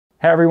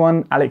Hey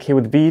everyone, Alec here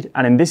with VEED,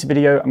 and in this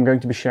video I'm going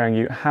to be showing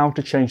you how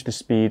to change the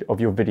speed of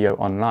your video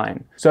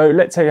online. So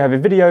let's say you have a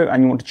video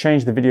and you want to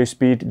change the video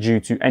speed due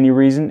to any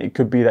reason. It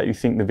could be that you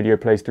think the video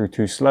plays through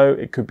too slow.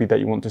 It could be that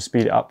you want to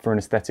speed it up for an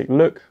aesthetic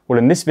look. Well,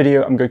 in this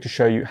video I'm going to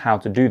show you how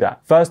to do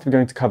that. First, we're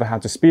going to cover how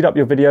to speed up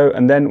your video,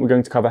 and then we're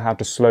going to cover how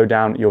to slow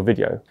down your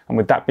video. And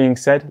with that being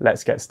said,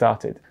 let's get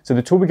started. So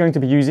the tool we're going to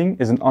be using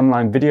is an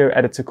online video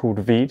editor called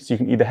VEED. So you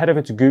can either head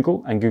over to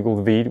Google and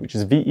Google VEED, which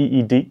is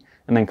VEED,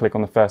 and then click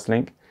on the first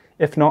link.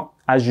 If not,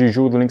 as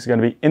usual, the links are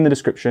going to be in the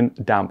description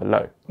down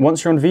below.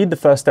 Once you're on VEED, the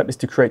first step is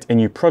to create a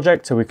new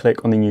project. So we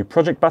click on the new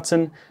project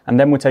button, and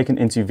then we're taken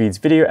into VEED's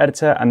video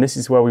editor. And this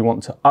is where we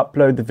want to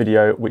upload the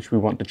video, which we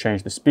want to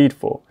change the speed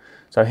for.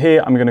 So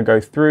here, I'm going to go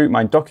through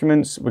my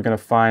documents. We're going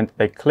to find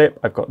a clip.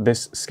 I've got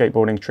this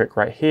skateboarding trick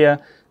right here.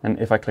 And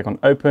if I click on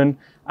open,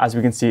 as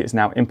we can see, it's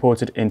now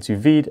imported into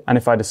VEED. And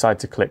if I decide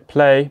to click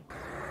play,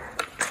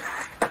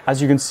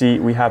 as you can see,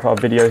 we have our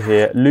video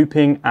here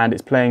looping and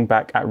it's playing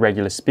back at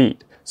regular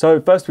speed.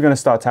 So first we're going to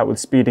start out with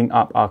speeding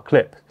up our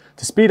clip.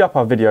 To speed up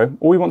our video,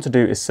 all we want to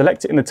do is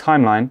select it in the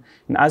timeline,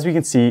 and as we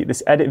can see,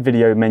 this edit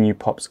video menu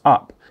pops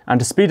up. And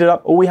to speed it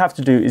up, all we have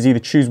to do is either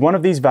choose one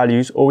of these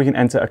values or we can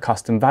enter a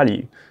custom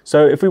value.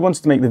 So if we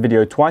wanted to make the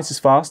video twice as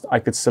fast, I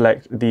could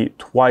select the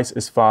twice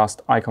as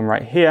fast icon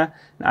right here.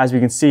 And as we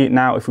can see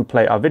now, if we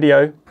play our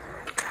video,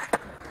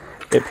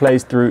 it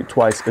plays through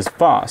twice as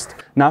fast.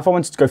 Now, if I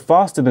wanted to go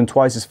faster than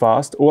twice as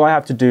fast, all I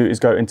have to do is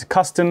go into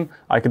custom.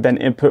 I could then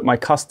input my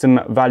custom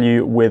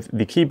value with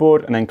the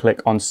keyboard and then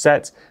click on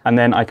set, and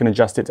then I can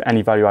adjust it to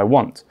any value I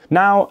want.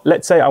 Now,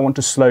 let's say I want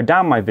to slow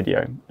down my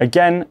video.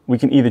 Again, we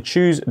can either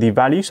choose the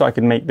value, so I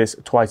can make this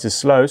twice as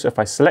slow. So if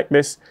I select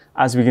this,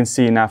 as we can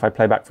see now, if I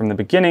play back from the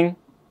beginning,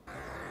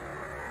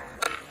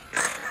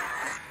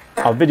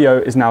 our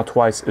video is now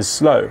twice as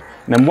slow.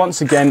 And then once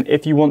again,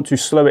 if you want to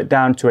slow it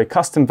down to a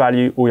custom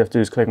value, all you have to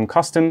do is click on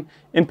custom,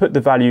 input the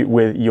value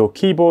with your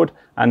keyboard,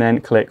 and then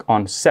click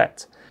on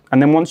set.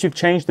 And then once you've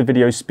changed the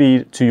video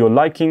speed to your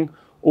liking,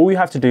 all you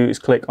have to do is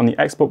click on the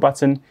export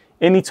button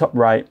in the top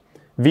right.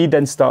 VEED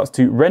then starts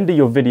to render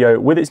your video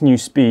with its new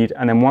speed.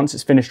 And then once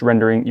it's finished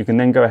rendering, you can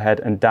then go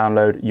ahead and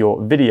download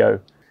your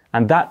video.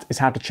 And that is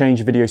how to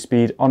change video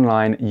speed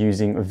online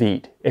using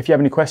VEED. If you have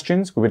any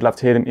questions, we would love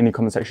to hear them in the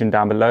comment section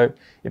down below.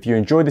 If you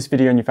enjoyed this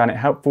video and you found it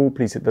helpful,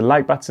 please hit the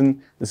like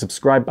button, the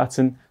subscribe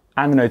button,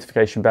 and the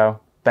notification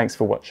bell. Thanks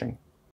for watching.